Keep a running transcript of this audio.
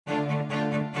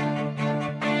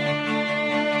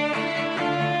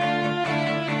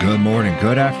Good morning,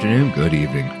 good afternoon, good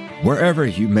evening. Wherever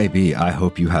you may be, I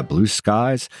hope you have blue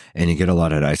skies and you get a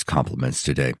lot of nice compliments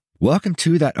today. Welcome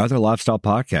to That Other Lifestyle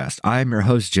Podcast. I am your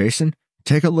host, Jason.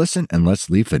 Take a listen and let's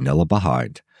leave vanilla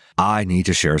behind. I need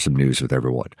to share some news with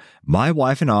everyone. My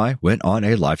wife and I went on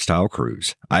a lifestyle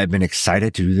cruise. I have been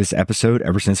excited to do this episode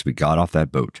ever since we got off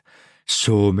that boat.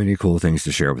 So many cool things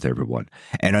to share with everyone.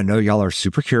 And I know y'all are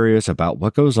super curious about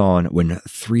what goes on when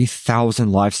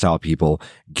 3,000 lifestyle people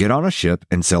get on a ship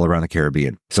and sail around the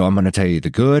Caribbean. So I'm going to tell you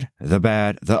the good, the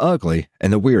bad, the ugly,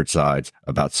 and the weird sides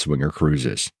about swinger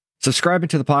cruises. Subscribing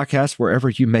to the podcast wherever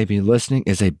you may be listening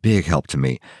is a big help to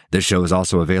me. This show is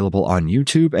also available on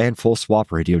YouTube and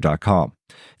fullswapradio.com.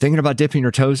 Thinking about dipping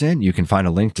your toes in? You can find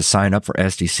a link to sign up for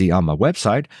SDC on my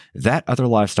website,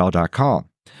 thatotherlifestyle.com.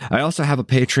 I also have a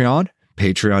Patreon,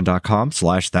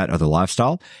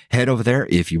 patreon.com/thatotherlifestyle. Head over there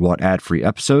if you want ad-free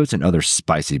episodes and other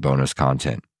spicy bonus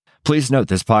content. Please note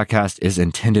this podcast is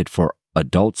intended for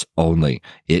adults only.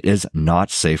 It is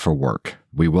not safe for work.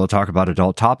 We will talk about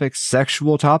adult topics,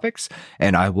 sexual topics,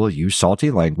 and I will use salty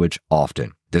language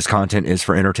often. This content is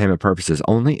for entertainment purposes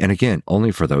only, and again,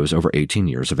 only for those over 18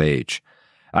 years of age.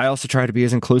 I also try to be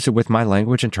as inclusive with my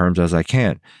language and terms as I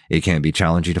can. It can be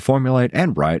challenging to formulate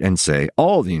and write and say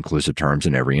all the inclusive terms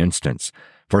in every instance.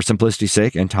 For simplicity's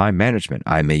sake and time management,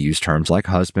 I may use terms like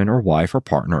husband or wife or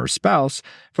partner or spouse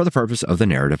for the purpose of the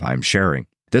narrative I'm sharing.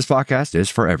 This podcast is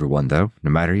for everyone, though,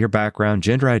 no matter your background,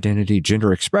 gender identity,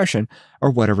 gender expression,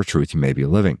 or whatever truth you may be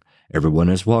living. Everyone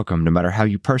is welcome, no matter how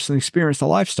you personally experience the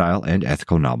lifestyle and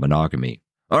ethical non-monogamy.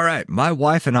 All right, my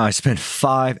wife and I spent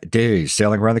 5 days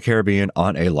sailing around the Caribbean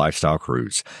on a lifestyle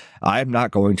cruise. I am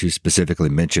not going to specifically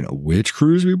mention which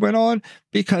cruise we went on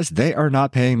because they are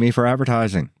not paying me for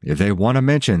advertising. If they want to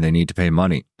mention, they need to pay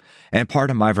money. And part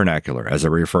of my vernacular, as I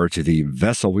refer to the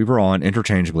vessel we were on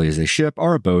interchangeably as a ship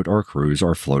or a boat or a cruise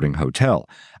or a floating hotel.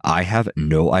 I have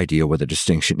no idea what the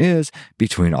distinction is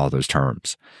between all those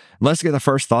terms. Let's get the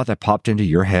first thought that popped into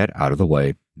your head out of the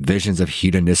way. Visions of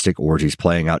hedonistic orgies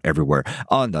playing out everywhere.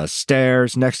 On the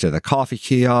stairs, next to the coffee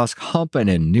kiosk, humping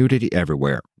and nudity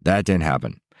everywhere. That didn't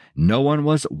happen. No one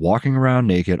was walking around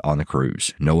naked on the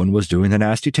cruise. No one was doing the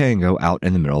nasty tango out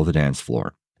in the middle of the dance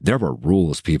floor. There were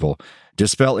rules, people.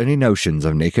 Dispel any notions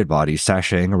of naked bodies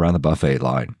sashaying around the buffet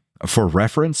line. For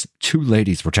reference, 2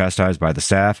 ladies were chastised by the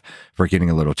staff for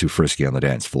getting a little too frisky on the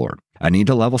dance floor. I need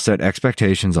to level set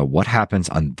expectations of what happens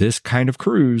on this kind of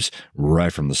cruise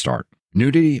right from the start.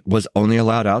 Nudity was only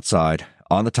allowed outside,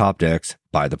 on the top decks,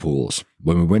 by the pools.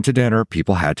 When we went to dinner,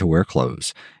 people had to wear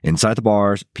clothes. Inside the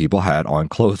bars, people had on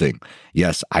clothing.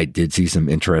 Yes, I did see some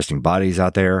interesting bodies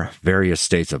out there. Various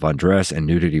states of undress and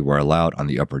nudity were allowed on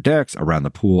the upper decks, around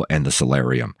the pool, and the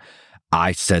solarium.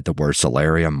 I said the word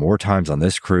solarium more times on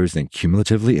this cruise than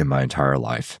cumulatively in my entire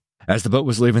life. As the boat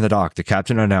was leaving the dock, the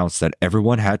captain announced that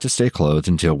everyone had to stay clothed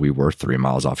until we were 3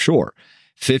 miles offshore.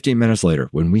 15 minutes later,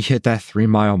 when we hit that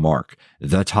 3-mile mark,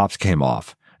 the tops came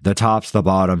off. The tops, the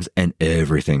bottoms, and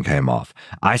everything came off.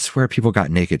 I swear people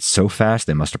got naked so fast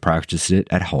they must have practiced it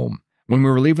at home. When we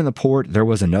were leaving the port, there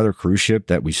was another cruise ship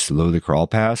that we slowly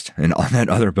crawled past. And on that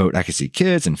other boat, I could see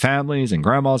kids and families and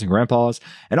grandmas and grandpas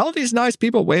and all these nice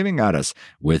people waving at us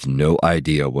with no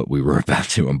idea what we were about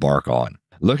to embark on.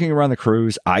 Looking around the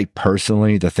cruise,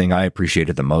 the thing I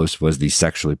appreciated the most was the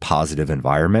sexually positive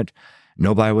environment.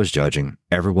 Nobody was judging,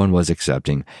 everyone was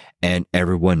accepting, and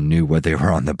everyone knew what they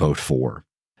were on the boat for.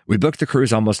 We booked the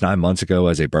cruise almost 9 months ago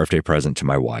as a birthday present to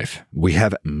my wife. We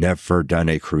have never done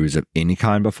a cruise of any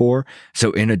kind before,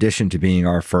 so in addition to being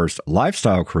our first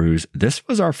lifestyle cruise, this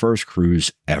was our first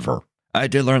cruise ever. I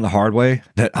did learn the hard way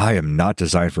that I am not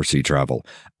designed for sea travel.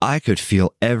 I could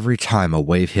feel every time a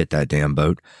wave hit that damn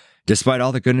boat. Despite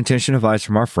all the good intention advice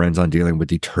from our friends on dealing with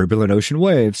the turbulent ocean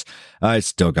waves, I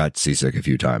still got seasick a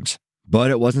few times.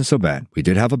 But it wasn't so bad. We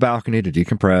did have a balcony to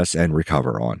decompress and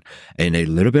recover on. And a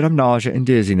little bit of nausea and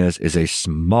dizziness is a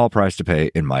small price to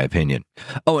pay, in my opinion.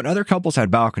 Oh, and other couples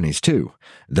had balconies too.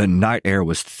 The night air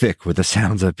was thick with the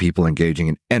sounds of people engaging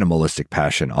in animalistic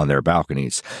passion on their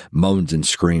balconies, moans and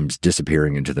screams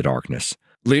disappearing into the darkness.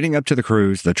 Leading up to the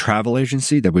cruise, the travel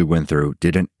agency that we went through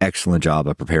did an excellent job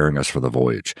of preparing us for the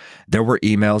voyage. There were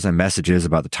emails and messages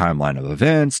about the timeline of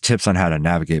events, tips on how to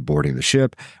navigate boarding the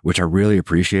ship, which I really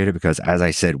appreciated because, as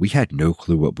I said, we had no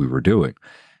clue what we were doing.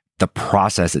 The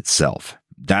process itself.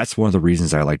 That's one of the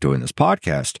reasons I like doing this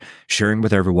podcast, sharing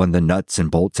with everyone the nuts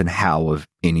and bolts and how of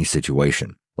any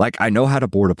situation. Like, I know how to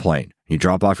board a plane. You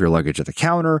drop off your luggage at the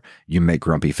counter, you make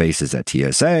grumpy faces at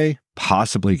TSA,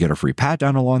 possibly get a free pat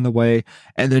down along the way,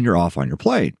 and then you're off on your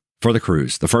plane. For the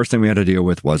cruise, the first thing we had to deal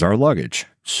with was our luggage.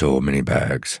 So many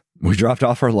bags. We dropped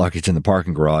off our luggage in the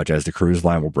parking garage as the cruise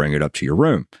line will bring it up to your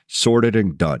room. Sorted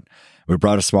and done. We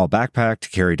brought a small backpack to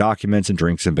carry documents and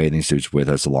drinks and bathing suits with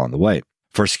us along the way.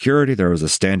 For security, there was a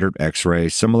standard X-ray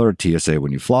similar to TSA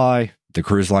when you fly. The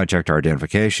cruise line checked our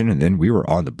identification, and then we were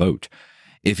on the boat.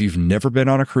 If you've never been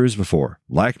on a cruise before,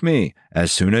 like me,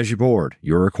 as soon as you board,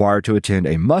 you're required to attend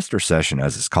a muster session,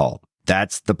 as it's called.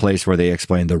 That's the place where they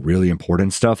explain the really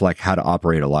important stuff like how to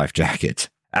operate a life jacket.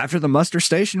 After the muster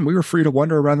station, we were free to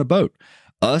wander around the boat.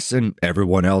 Us and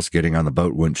everyone else getting on the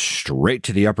boat went straight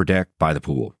to the upper deck by the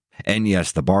pool. And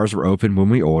yes, the bars were open when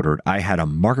we ordered. I had a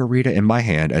margarita in my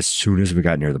hand as soon as we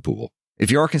got near the pool.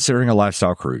 If you are considering a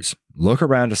lifestyle cruise, look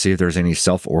around to see if there's any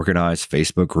self-organized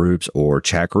Facebook groups or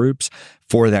chat groups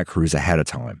for that cruise ahead of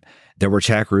time. There were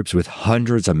chat groups with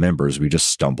hundreds of members we just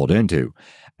stumbled into.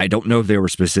 I don't know if they were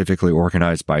specifically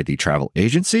organized by the travel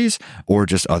agencies or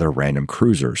just other random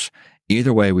cruisers.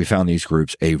 Either way, we found these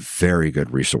groups a very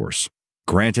good resource.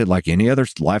 Granted, like any other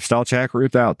lifestyle chat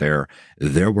group out there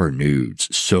were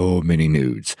nudes, so many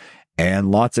nudes,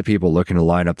 and lots of people looking to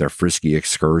line up their frisky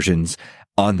excursions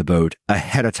on the boat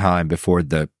ahead of time before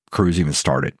the cruise even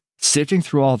started. Sifting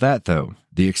through all that, though,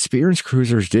 the experienced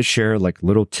cruisers did share like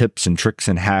little tips and tricks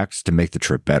and hacks to make the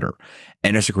trip better.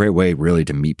 And it's a great way really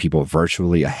to meet people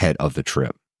virtually ahead of the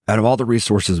trip. Out of all the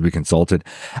resources we consulted,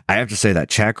 I have to say that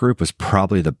chat group was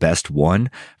probably the best one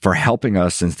for helping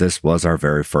us since this was our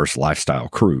very first lifestyle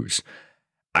cruise.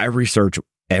 I researched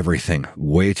everything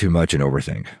way too much and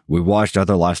overthink. We watched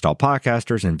other lifestyle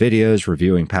podcasters and videos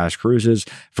reviewing past cruises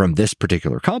from this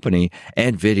particular company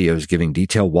and videos giving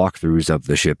detailed walkthroughs of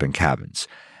the ship and cabins.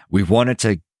 We wanted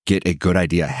to get a good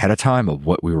idea ahead of time of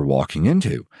what we were walking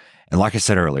into. And like I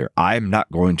said earlier, I'm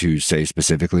not going to say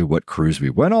specifically what cruise we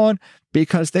went on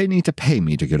because they need to pay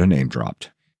me to get a name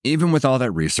dropped. Even with all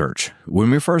that research,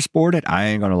 when we first boarded, I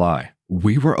ain't gonna lie,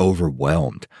 we were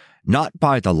overwhelmed. Not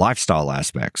by the lifestyle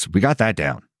aspects. We got that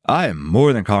down. I am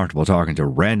more than comfortable talking to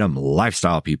random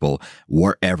lifestyle people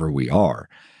wherever we are.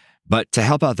 But to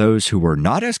help out those who were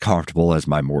not as comfortable as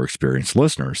my more experienced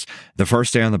listeners, the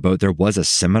first day on the boat, there was a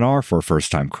seminar for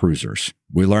first-time cruisers.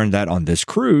 We learned that on this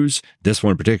cruise, this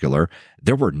one in particular,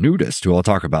 there were nudists, who I'll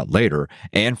talk about later,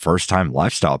 and first-time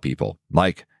lifestyle people,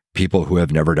 like people who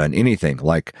have never done anything,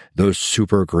 like those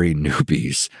super green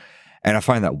newbies. And I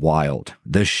find that wild,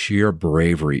 the sheer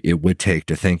bravery it would take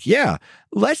to think, yeah,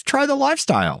 let's try the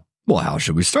lifestyle. Well, how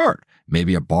should we start?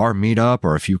 Maybe a bar meetup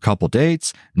or a few couple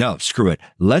dates? No, screw it.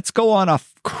 Let's go on a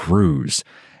cruise.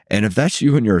 And if that's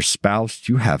you and your spouse,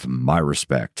 you have my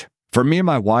respect. For me and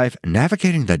my wife,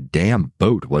 navigating the damn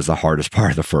boat was the hardest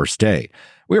part of the first day.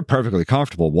 We were perfectly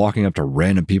comfortable walking up to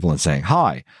random people and saying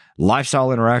hi.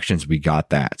 Lifestyle interactions, we got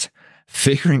that.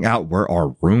 Figuring out where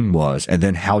our room was and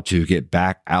then how to get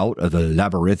back out of the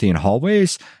labyrinthian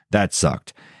hallways, that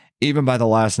sucked. Even by the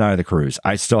last night of the cruise,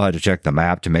 I still had to check the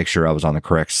map to make sure I was on the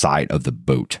correct side of the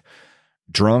boat.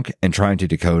 Drunk and trying to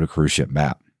decode a cruise ship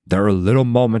map. There are little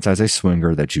moments as a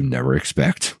swinger that you never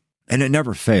expect. And it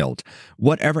never failed.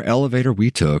 Whatever elevator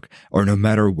we took, or no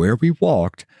matter where we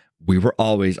walked, we were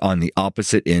always on the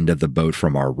opposite end of the boat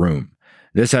from our room.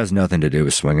 This has nothing to do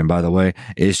with swinging, by the way.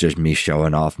 It's just me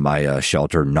showing off my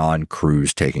sheltered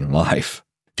non-cruise taking life.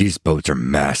 These boats are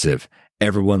massive.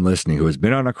 Everyone listening who has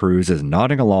been on a cruise is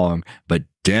nodding along, but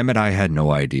damn it, I had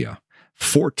no idea.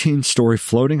 14-story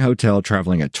floating hotel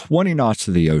traveling at 20 knots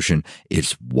to the ocean.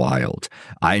 It's wild.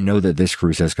 I know that this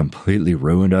cruise has completely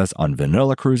ruined us on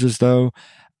vanilla cruises, though.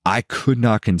 I could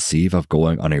not conceive of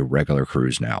going on a regular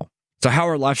cruise now. So how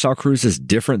are lifestyle cruises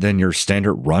different than your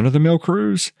standard run-of-the-mill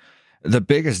cruise? The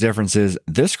biggest difference is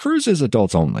this cruise is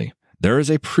adults only. There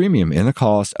is a premium in the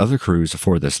cost of the cruise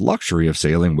for this luxury of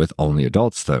sailing with only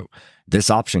adults, though. This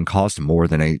option costs more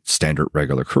than a standard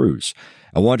regular cruise.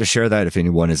 I wanted to share that if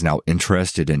anyone is now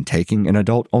interested in taking an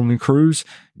adult-only cruise,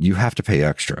 you have to pay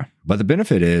extra. But the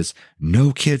benefit is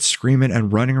no kids screaming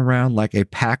and running around like a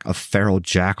pack of feral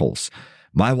jackals.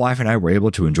 My wife and I were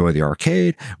able to enjoy the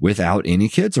arcade without any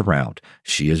kids around.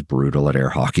 She is brutal at air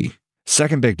hockey.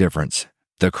 Second big difference.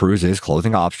 The cruise is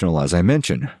clothing optional, as I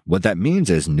mentioned. What that means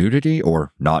is nudity,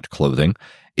 or not clothing,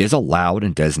 is allowed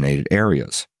in designated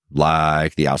areas,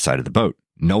 like the outside of the boat.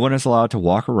 No one is allowed to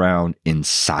walk around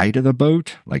inside of the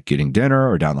boat, like getting dinner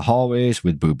or down the hallways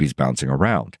with boobies bouncing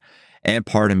around. And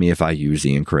pardon me if I use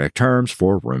the incorrect terms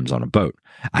for rooms on a boat.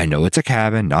 I know it's a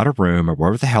cabin, not a room, or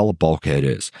wherever the hell a bulkhead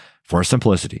is. For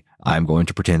simplicity, I'm going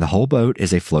to pretend the whole boat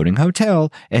is a floating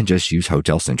hotel and just use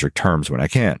hotel-centric terms when I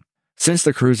can. Since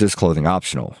the cruise is clothing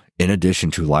optional, in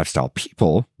addition to lifestyle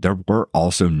people, there were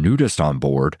also nudists on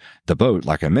board the boat,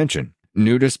 like I mentioned.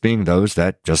 Nudists being those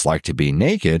that just like to be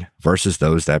naked versus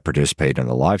those that participate in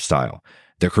the lifestyle.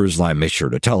 The cruise line made sure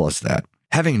to tell us that.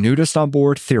 Having nudists on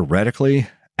board theoretically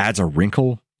adds a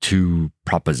wrinkle to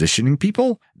propositioning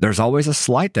people. There's always a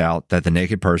slight doubt that the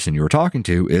naked person you were talking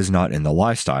to is not in the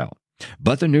lifestyle.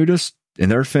 But the nudists, in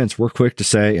their defense, were quick to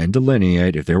say and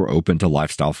delineate if they were open to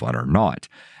lifestyle fun or not.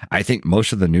 I think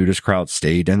most of the nudist crowd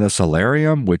stayed in the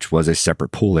solarium, which was a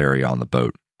separate pool area on the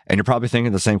boat. And you're probably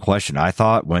thinking the same question I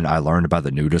thought when I learned about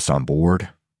the nudists on board.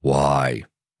 Why?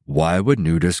 Why would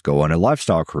nudists go on a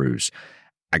lifestyle cruise?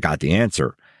 I got the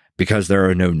answer. Because there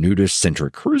are no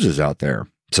nudist-centric cruises out there.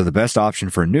 So the best option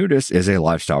for nudists is a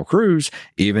lifestyle cruise,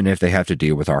 even if they have to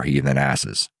deal with our heathen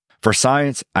asses. For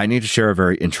science, I need to share a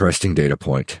very interesting data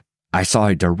point. I saw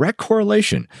a direct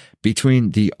correlation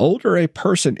between the older a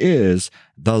person is,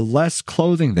 the less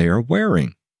clothing they are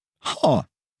wearing.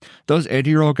 Those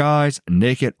 80-year-old guys,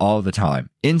 naked all the time.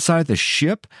 Inside the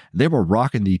ship, they were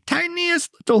rocking the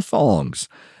tiniest little thongs.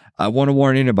 I want to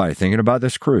warn anybody thinking about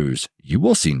this cruise, you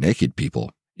will see naked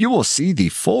people. You will see the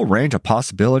full range of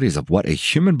possibilities of what a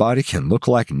human body can look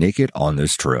like naked on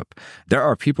this trip. There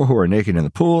are people who are naked in the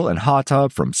pool and hot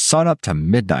tub from sunup to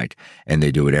midnight, and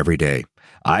they do it every day.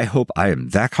 I hope I am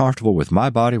that comfortable with my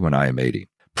body when I am 80.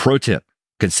 Pro tip,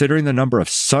 considering the number of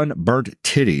sunburnt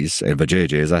titties and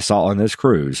vajayjays I saw on this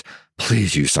cruise,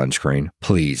 please use sunscreen.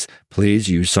 Please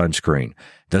use sunscreen.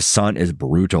 The sun is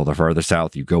brutal the further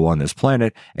south you go on this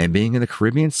planet, and being in the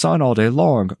Caribbean sun all day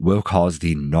long will cause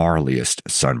the gnarliest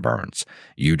sunburns.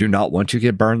 You do not want to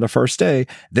get burned the first day,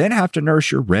 then have to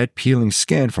nurse your red peeling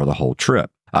skin for the whole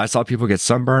trip. I saw people get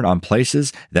sunburned on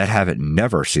places that haven't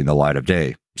never seen the light of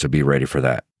day, so be ready for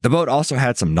that. The boat also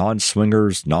had some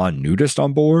non-swingers, non-nudists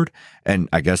on board, and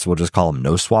I guess we'll just call them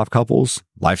no-swap couples,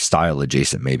 lifestyle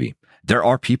adjacent maybe. There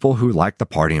are people who like the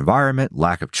party environment,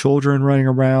 lack of children running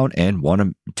around, and want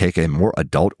to take a more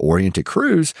adult-oriented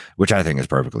cruise, which I think is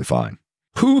perfectly fine.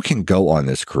 Who can go on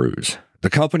this cruise?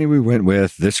 The company we went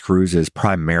with, this cruise is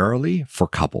primarily for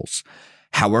couples.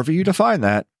 However you define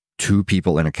that, 2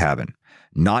 people in a cabin.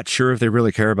 Not sure if they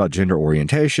really care about gender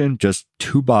orientation, just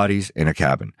 2 bodies in a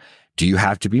cabin. Do you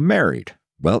have to be married?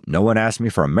 Well, no one asked me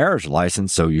for a marriage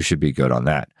license, so you should be good on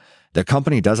that. The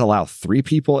company does allow 3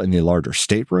 people in the larger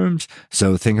staterooms,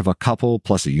 so think of a couple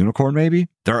plus a unicorn maybe.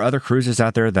 There are other cruises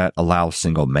out there that allow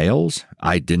single males.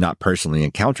 I did not personally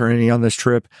encounter any on this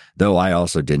trip, though I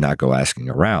also did not go asking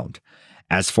around.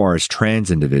 As far as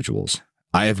trans individuals,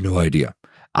 I have no idea.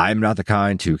 I'm not the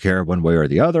kind to care one way or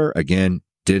the other. Again,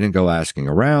 didn't go asking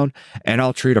around, and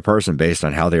I'll treat a person based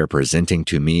on how they are presenting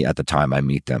to me at the time I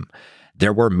meet them.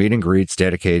 There were meet and greets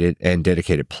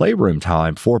dedicated playroom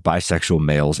time for bisexual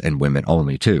males and women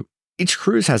only too. Each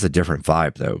cruise has a different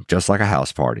vibe though, just like a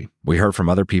house party. We heard from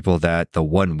other people that the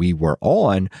one we were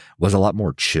on was a lot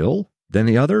more chill than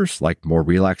the others, like more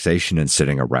relaxation and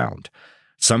sitting around.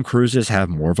 Some cruises have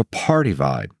more of a party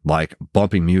vibe, like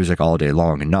bumping music all day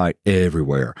long and night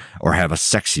everywhere, or have a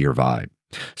sexier vibe.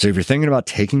 So if you're thinking about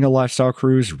taking a lifestyle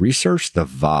cruise, research the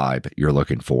vibe you're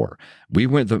looking for. We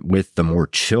went with the more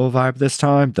chill vibe this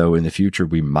time, though in the future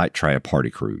we might try a party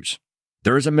cruise.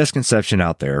 There is a misconception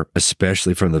out there,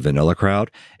 especially from the vanilla crowd,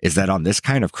 is that on this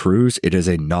kind of cruise, it is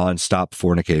a non-stop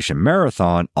fornication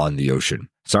marathon on the ocean.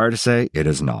 Sorry to say, it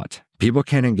is not. People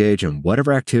can engage in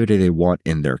whatever activity they want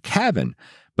in their cabin,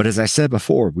 but as I said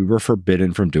before, we were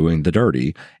forbidden from doing the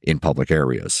dirty in public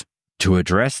areas. To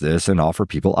address this and offer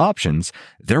people options,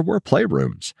 there were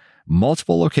playrooms.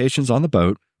 Multiple locations on the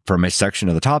boat, from a section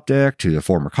of the top deck to the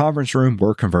former conference room,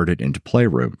 were converted into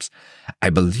playrooms.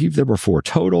 I believe there were 4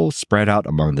 total, spread out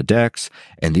among the decks,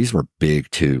 and these were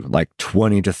big too, like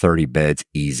 20 to 30 beds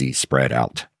easy spread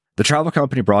out. The travel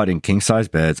company brought in king-size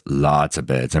beds, lots of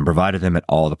beds, and provided them at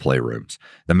all the playrooms.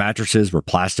 The mattresses were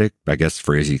plastic, I guess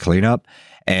for easy cleanup,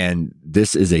 and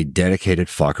this is a dedicated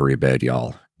fuckery bed,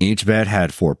 y'all. Each bed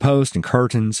had 4 posts and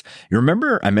curtains. You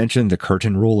remember I mentioned the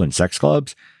curtain rule in sex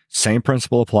clubs? Same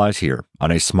principle applies here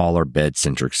on a smaller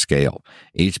bed-centric scale.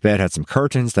 Each bed had some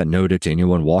curtains that noted to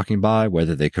anyone walking by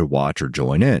whether they could watch or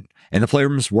join in. And the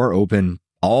playrooms were open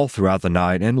all throughout the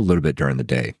night and a little bit during the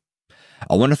day.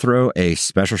 I want to throw a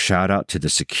special shout out to the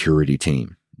security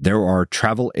team. There are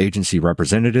travel agency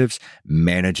representatives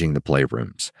managing the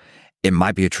playrooms. It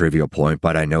might be a trivial point,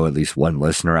 but I know at least one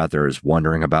listener out there is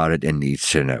wondering about it and needs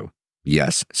to know.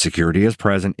 Yes, security is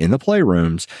present in the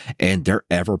playrooms, and they're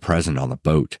ever present on the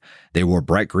boat. They wore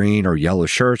bright green or yellow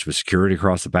shirts with security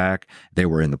across the back. They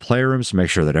were in the playrooms to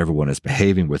make sure that everyone is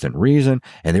behaving within reason,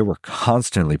 and they were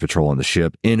constantly patrolling the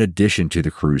ship in addition to the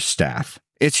cruise staff.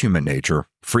 It's human nature.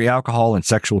 Free alcohol and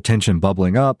sexual tension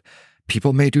bubbling up.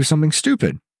 People may do something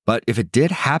stupid. But if it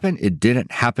did happen, it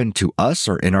didn't happen to us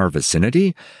or in our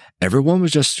vicinity. Everyone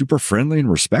was just super friendly and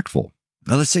respectful.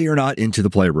 Now, let's say you're not into the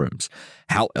playrooms.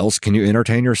 How else can you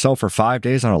entertain yourself for 5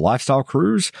 days on a lifestyle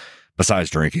cruise besides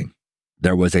drinking?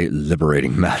 There was a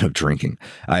liberating amount of drinking.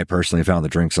 I personally found the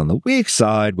drinks on the weak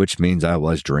side, which means I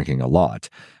was drinking a lot.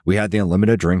 We had the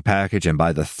unlimited drink package, and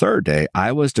by the third day,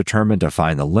 I was determined to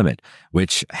find the limit,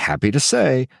 which, happy to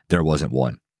say, there wasn't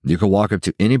one. You could walk up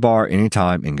to any bar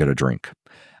anytime and get a drink.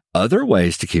 Other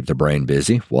ways to keep the brain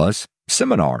busy was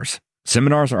seminars.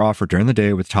 Seminars are offered during the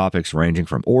day with topics ranging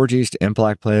from orgies to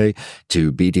impact play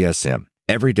to BDSM.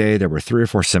 Every day, there were 3 or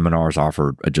 4 seminars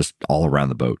offered just all around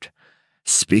the boat.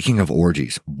 Speaking of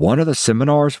orgies, one of the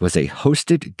seminars was a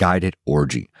hosted guided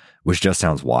orgy, which just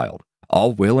sounds wild.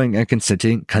 All willing and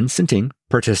consenting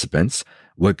participants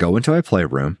would go into a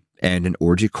playroom, and an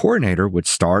orgy coordinator would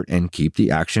start and keep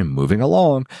the action moving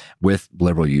along with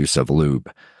liberal use of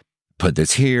lube. Put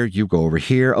this here, you go over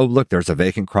here. Oh, look, there's a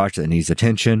vacant crotch that needs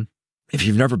attention. If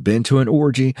you've never been to an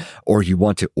orgy or you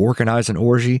want to organize an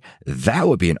orgy, that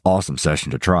would be an awesome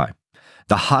session to try.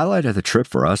 The highlight of the trip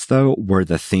for us, though, were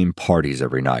the theme parties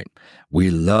every night. We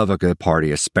love a good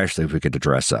party, especially if we get to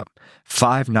dress up.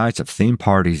 5 nights of theme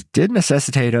parties did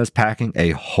necessitate us packing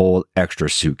a whole extra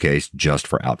suitcase just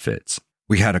for outfits.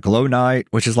 We had a glow night,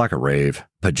 which is like a rave.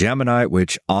 Pajama night,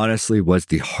 which honestly was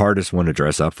the hardest one to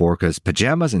dress up for because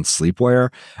pajamas and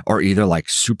sleepwear are either like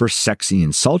super sexy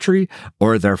and sultry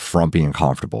or they're frumpy and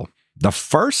comfortable. The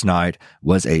first night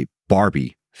was a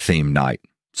Barbie themed night.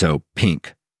 So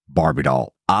pink. Barbie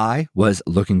doll. I was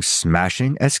looking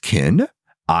smashing as Ken.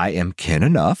 I am Ken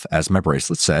enough, as my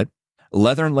bracelet said.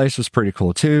 Leather and lace was pretty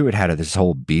cool too. It had this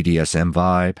whole BDSM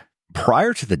vibe.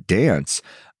 Prior to the dance,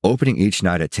 opening each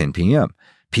night at 10 p.m.,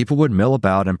 people would mill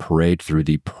about and parade through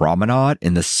the promenade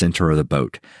in the center of the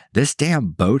boat. This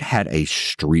damn boat had a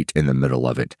street in the middle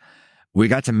of it. We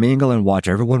got to mingle and watch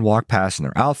everyone walk past in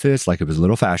their outfits like it was a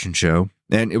little fashion show,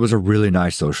 and it was a really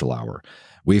nice social hour.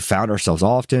 We found ourselves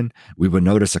often. We would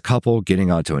notice a couple getting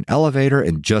onto an elevator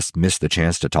and just miss the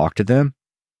chance to talk to them.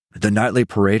 The nightly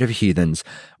parade of heathens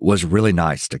was really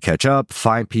nice to catch up,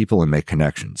 find people, and make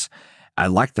connections. I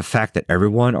liked the fact that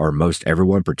everyone or most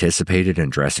everyone participated in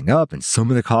dressing up, and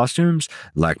some of the costumes,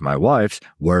 like my wife's,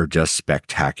 were just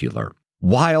spectacular.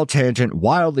 Wild tangent,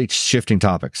 wildly shifting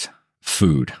topics.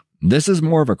 Food. This is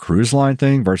more of a cruise line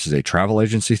thing versus a travel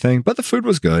agency thing, but the food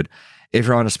was good. If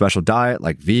you're on a special diet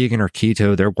like vegan or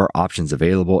keto, there were options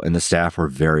available and the staff were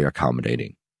very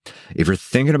accommodating. If you're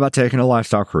thinking about taking a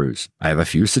lifestyle cruise, I have a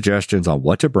few suggestions on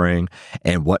what to bring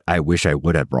and what I wish I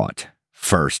would have brought.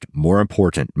 First,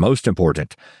 most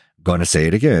important, gonna say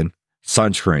it again,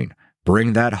 sunscreen.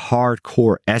 Bring that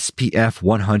hardcore SPF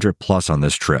 100 plus on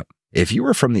this trip. If you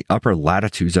were from the upper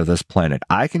latitudes of this planet,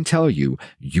 I can tell you,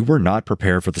 you were not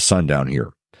prepared for the sun down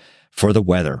here. For the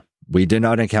weather, we did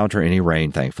not encounter any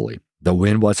rain, thankfully. The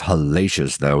wind was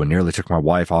hellacious, though, and nearly took my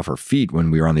wife off her feet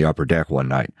when we were on the upper deck one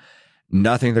night.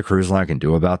 Nothing the cruise line can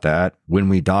do about that. When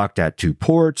we docked at 2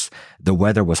 ports, the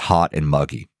weather was hot and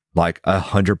muggy, like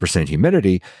 100%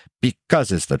 humidity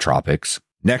because it's the tropics.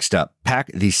 Next up, pack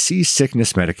the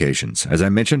seasickness medications. As I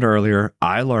mentioned earlier,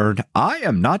 I learned I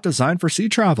am not designed for sea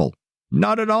travel.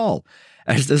 Not at all.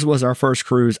 As this was our first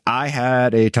cruise, I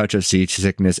had a touch of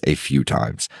seasickness a few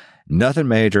times. Nothing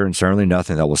major and certainly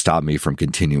nothing that will stop me from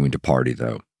continuing to party,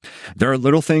 though. There are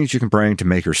little things you can bring to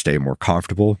make your stay more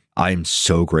comfortable. I am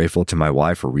so grateful to my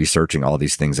wife for researching all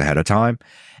these things ahead of time.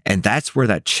 And that's where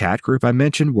that chat group I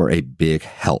mentioned were a big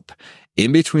help.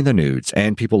 In between the nudes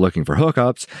and people looking for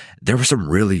hookups, there was some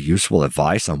really useful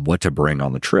advice on what to bring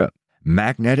on the trip.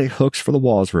 Magnetic hooks for the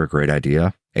walls were a great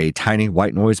idea. A tiny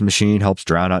white noise machine helps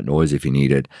drown out noise if you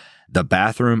need it. The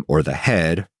bathroom or the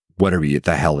head, whatever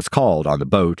the hell it's called on the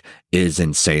boat, is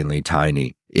insanely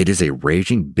tiny. It is a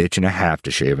raging bitch and a half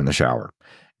to shave in the shower.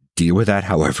 Deal with that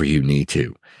however you need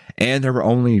to. And there were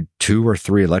only 2 or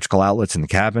 3 electrical outlets in the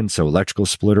cabin, so electrical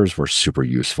splitters were super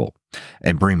useful.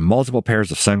 And bring multiple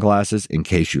pairs of sunglasses in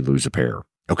case you lose a pair.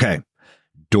 Okay,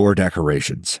 door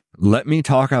decorations. Let me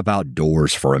talk about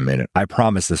doors for a minute. I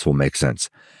promise this will make sense.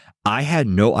 I had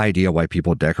no idea why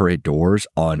people decorate doors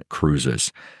on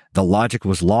cruises. The logic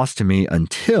was lost to me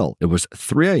until it was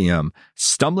 3 a.m.,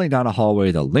 stumbling down a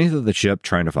hallway the length of the ship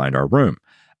trying to find our room.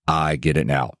 I get it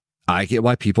now. I get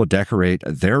why people decorate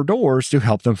their doors to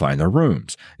help them find their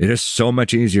rooms. It is so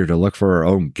much easier to look for our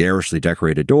own garishly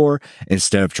decorated door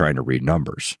instead of trying to read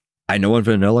numbers. I know on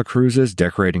vanilla cruises,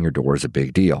 decorating your door is a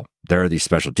big deal. There are these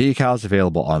special decals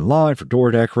available online for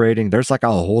door decorating. There's like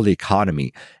a whole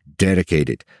economy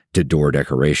dedicated to door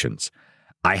decorations.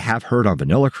 I have heard on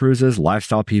vanilla cruises,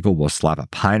 lifestyle people will slap a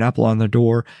pineapple on their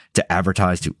door to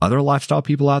advertise to other lifestyle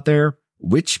people out there.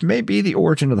 which may be the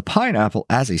origin of the pineapple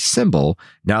as a symbol.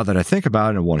 Now that I think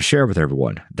about it and want to share with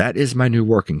everyone, that is my new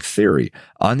working theory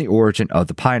on the origin of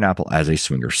the pineapple as a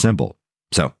swinger symbol.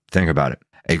 So think about it.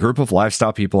 A group of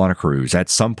lifestyle people on a cruise at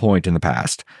some point in the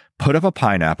past put up a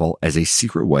pineapple as a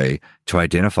secret way to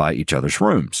identify each other's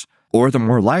rooms. Or the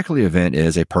more likely event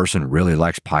is a person really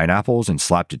likes pineapples and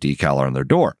slapped a decal on their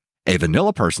door. A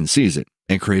vanilla person sees it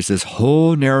and creates this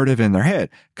whole narrative in their head.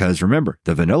 Because remember,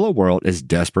 the vanilla world is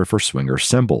desperate for swinger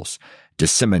symbols.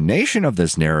 Dissemination of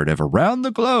this narrative around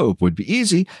the globe would be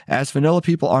easy, as vanilla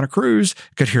people on a cruise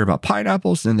could hear about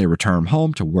pineapples, then they return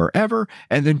home to wherever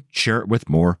and then share it with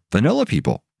more vanilla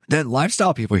people. Then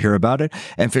lifestyle people hear about it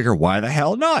and figure, why the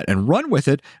hell not, and run with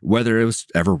it, whether it was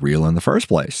ever real in the first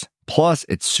place. Plus,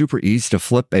 it's super easy to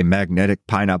flip a magnetic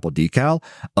pineapple decal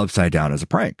upside down as a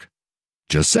prank.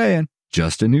 Just saying,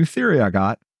 just a new theory I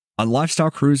got. On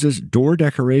lifestyle cruises, door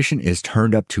decoration is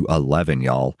turned up to 11,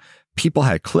 y'all. People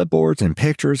had clipboards and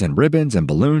pictures and ribbons and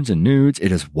balloons and nudes.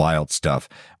 It is wild stuff.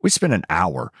 We spent an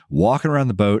hour walking around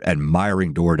the boat,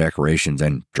 admiring door decorations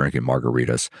and drinking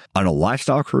margaritas. On a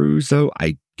lifestyle cruise, though,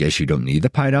 I guess you don't need the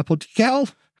pineapple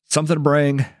decal. Something to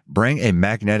bring. Bring a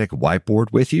magnetic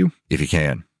whiteboard with you if you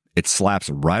can. It slaps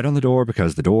right on the door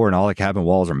because the door and all the cabin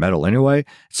walls are metal anyway,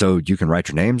 so you can write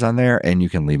your names on there and you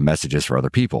can leave messages for other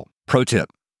people. Pro tip,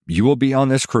 you will be on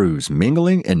this cruise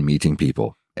mingling and meeting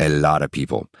people. A lot of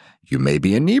people. You may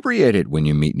be inebriated when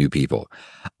you meet new people.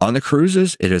 On the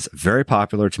cruises, it is very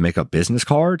popular to make up business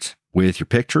cards with your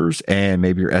pictures and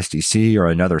maybe your SDC or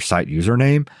another site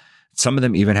username. Some of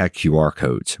them even had QR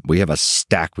codes. We have a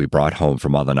stack we brought home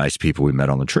from all the nice people we met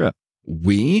on the trip.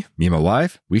 Me and my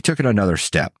wife, we took it another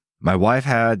step. My wife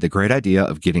had the great idea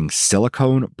of getting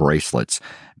silicone bracelets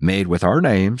made with our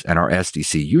names and our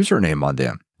SDC username on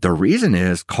them. The reason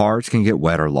is cards can get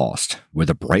wet or lost.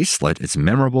 With a bracelet, it's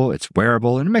memorable, it's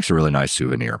wearable, and it makes a really nice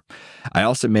souvenir. I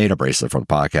also made a bracelet for the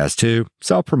podcast too.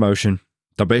 Self-promotion.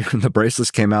 The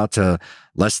bracelets came out to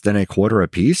less than $0.25 a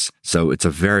piece, so it's a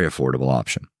very affordable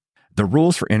option. The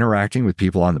rules for interacting with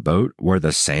people on the boat were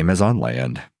the same as on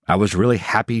land. I was really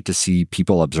happy to see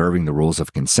people observing the rules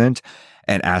of consent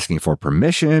and asking for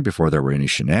permission before there were any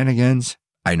shenanigans.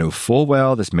 I know full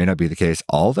well this may not be the case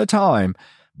all the time,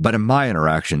 but in my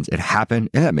interactions, it happened,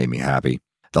 and that made me happy.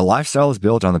 The lifestyle is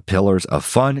built on the pillars of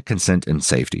fun, consent, and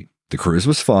safety. The cruise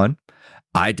was fun.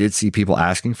 I did see people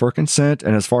asking for consent,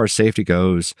 and as far as safety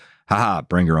goes,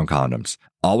 bring your own condoms.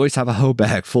 Always have a whole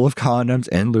bag full of condoms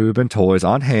and lube and toys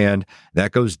on hand.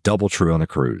 That goes double true on the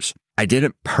cruise. I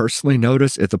didn't personally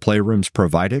notice if the playrooms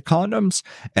provided condoms,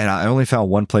 and I only found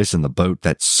one place in the boat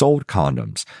that sold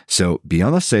condoms. So be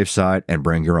on the safe side and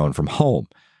bring your own from home.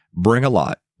 Bring a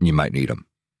lot. You might need them.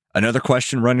 Another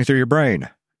question running through your brain.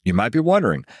 You might be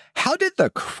wondering, how did the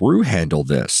crew handle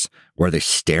this? Were they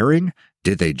staring?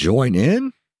 Did they join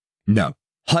in? No.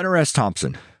 Hunter S.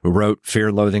 Thompson, who wrote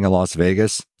Fear, Loathing in Las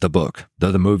Vegas, the book,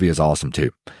 though the movie is awesome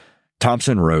too.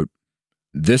 Thompson wrote,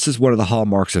 "This is one of the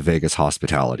hallmarks of Vegas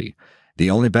hospitality. The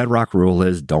only bedrock rule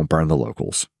is don't burn the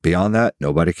locals. Beyond that,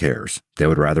 nobody cares. They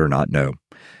would rather not know.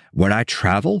 When I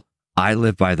travel, I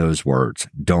live by those words.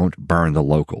 Don't burn the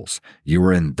locals. You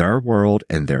are in their world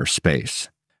and their space."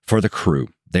 For the crew,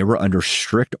 they were under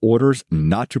strict orders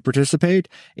not to participate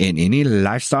in any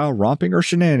lifestyle romping or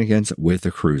shenanigans with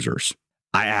the cruisers.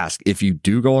 I ask, if you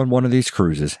do go on one of these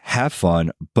cruises, have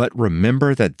fun, but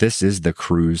remember that this is the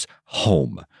cruise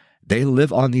home. They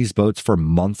live on these boats for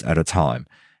months at a time.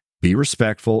 Be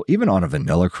respectful, even on a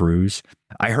vanilla cruise.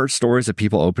 I heard stories of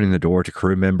people opening the door to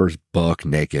crew members buck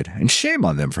naked, and shame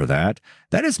on them for that.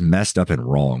 That is messed up and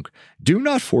wrong. Do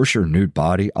not force your nude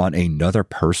body on another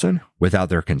person without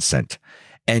their consent.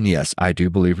 And yes, I do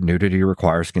believe nudity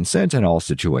requires consent in all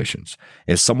situations.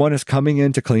 If someone is coming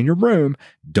in to clean your room,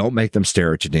 don't make them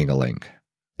stare at your ding-a-ling.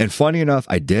 And funny enough,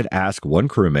 I did ask one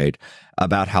crewmate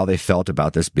about how they felt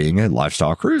about this being a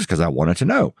lifestyle cruise because I wanted to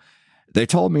know. They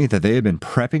told me that they had been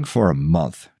prepping for a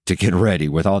month to get ready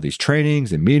with all these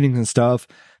trainings and meetings and stuff.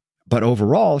 But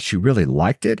overall, she really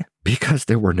liked it because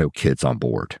there were no kids on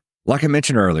board. Like I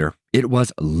mentioned earlier, it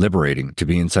was liberating to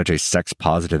be in such a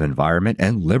sex-positive environment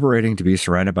and liberating to be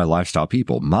surrounded by lifestyle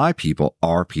people. My people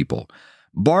are people.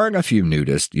 Barring a few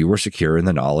nudists, you were secure in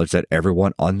the knowledge that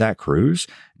everyone on that cruise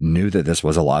knew that this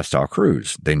was a lifestyle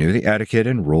cruise. They knew the etiquette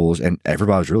and rules, and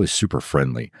everybody was really super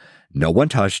friendly. No one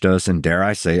touched us, and dare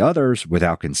I say others,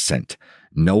 without consent.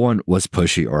 No one was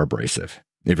pushy or abrasive.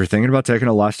 If you're thinking about taking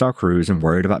a lifestyle cruise and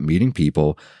worried about meeting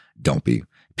people, don't be.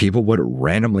 People would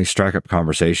randomly strike up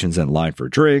conversations in line for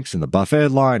drinks, in the buffet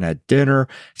line, at dinner,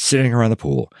 sitting around the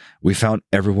pool. We found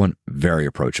everyone very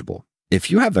approachable. If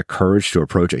you have the courage to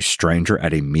approach a stranger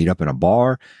at a meetup in a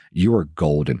bar, you are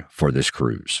golden for this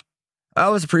cruise. I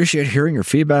always appreciate hearing your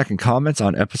feedback and comments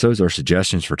on episodes or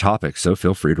suggestions for topics, so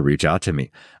feel free to reach out to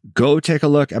me. Go take a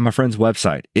look at my friend's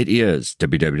website. It is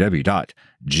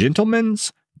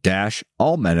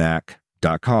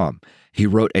www.gentlemen's-almanac.com. He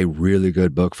wrote a really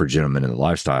good book for gentlemen in the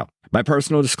lifestyle. My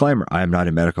personal disclaimer, I am not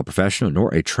a medical professional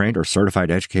nor a trained or certified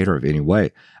educator of any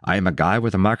way. I am a guy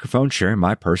with a microphone sharing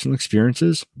my personal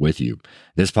experiences with you.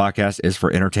 This podcast is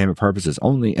for entertainment purposes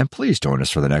only, and please join us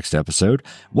for the next episode.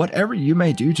 Whatever you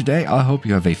may do today, I hope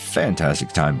you have a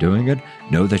fantastic time doing it.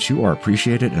 Know that you are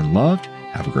appreciated and loved.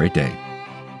 Have a great day.